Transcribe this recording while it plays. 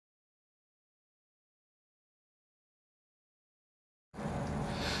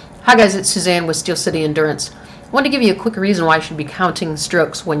Hi guys, it's Suzanne with Steel City Endurance. I want to give you a quick reason why you should be counting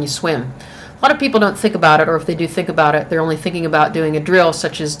strokes when you swim. A lot of people don't think about it, or if they do think about it, they're only thinking about doing a drill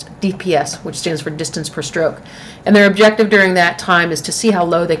such as DPS, which stands for distance per stroke. And their objective during that time is to see how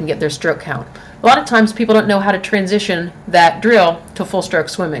low they can get their stroke count. A lot of times people don't know how to transition that drill to full stroke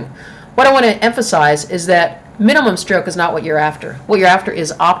swimming. What I want to emphasize is that minimum stroke is not what you're after. What you're after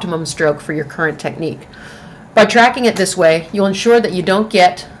is optimum stroke for your current technique. By tracking it this way, you'll ensure that you don't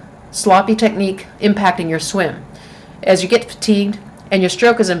get sloppy technique impacting your swim. As you get fatigued and your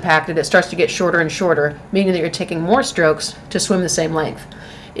stroke is impacted, it starts to get shorter and shorter, meaning that you're taking more strokes to swim the same length.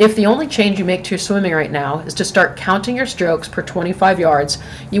 If the only change you make to your swimming right now is to start counting your strokes per 25 yards,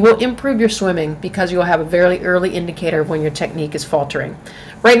 you will improve your swimming because you'll have a very early indicator of when your technique is faltering.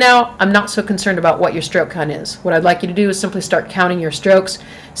 Right now, I'm not so concerned about what your stroke count is. What I'd like you to do is simply start counting your strokes,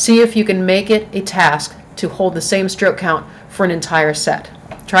 see if you can make it a task to hold the same stroke count for an entire set.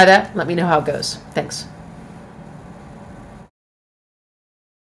 Try that, let me know how it goes. Thanks.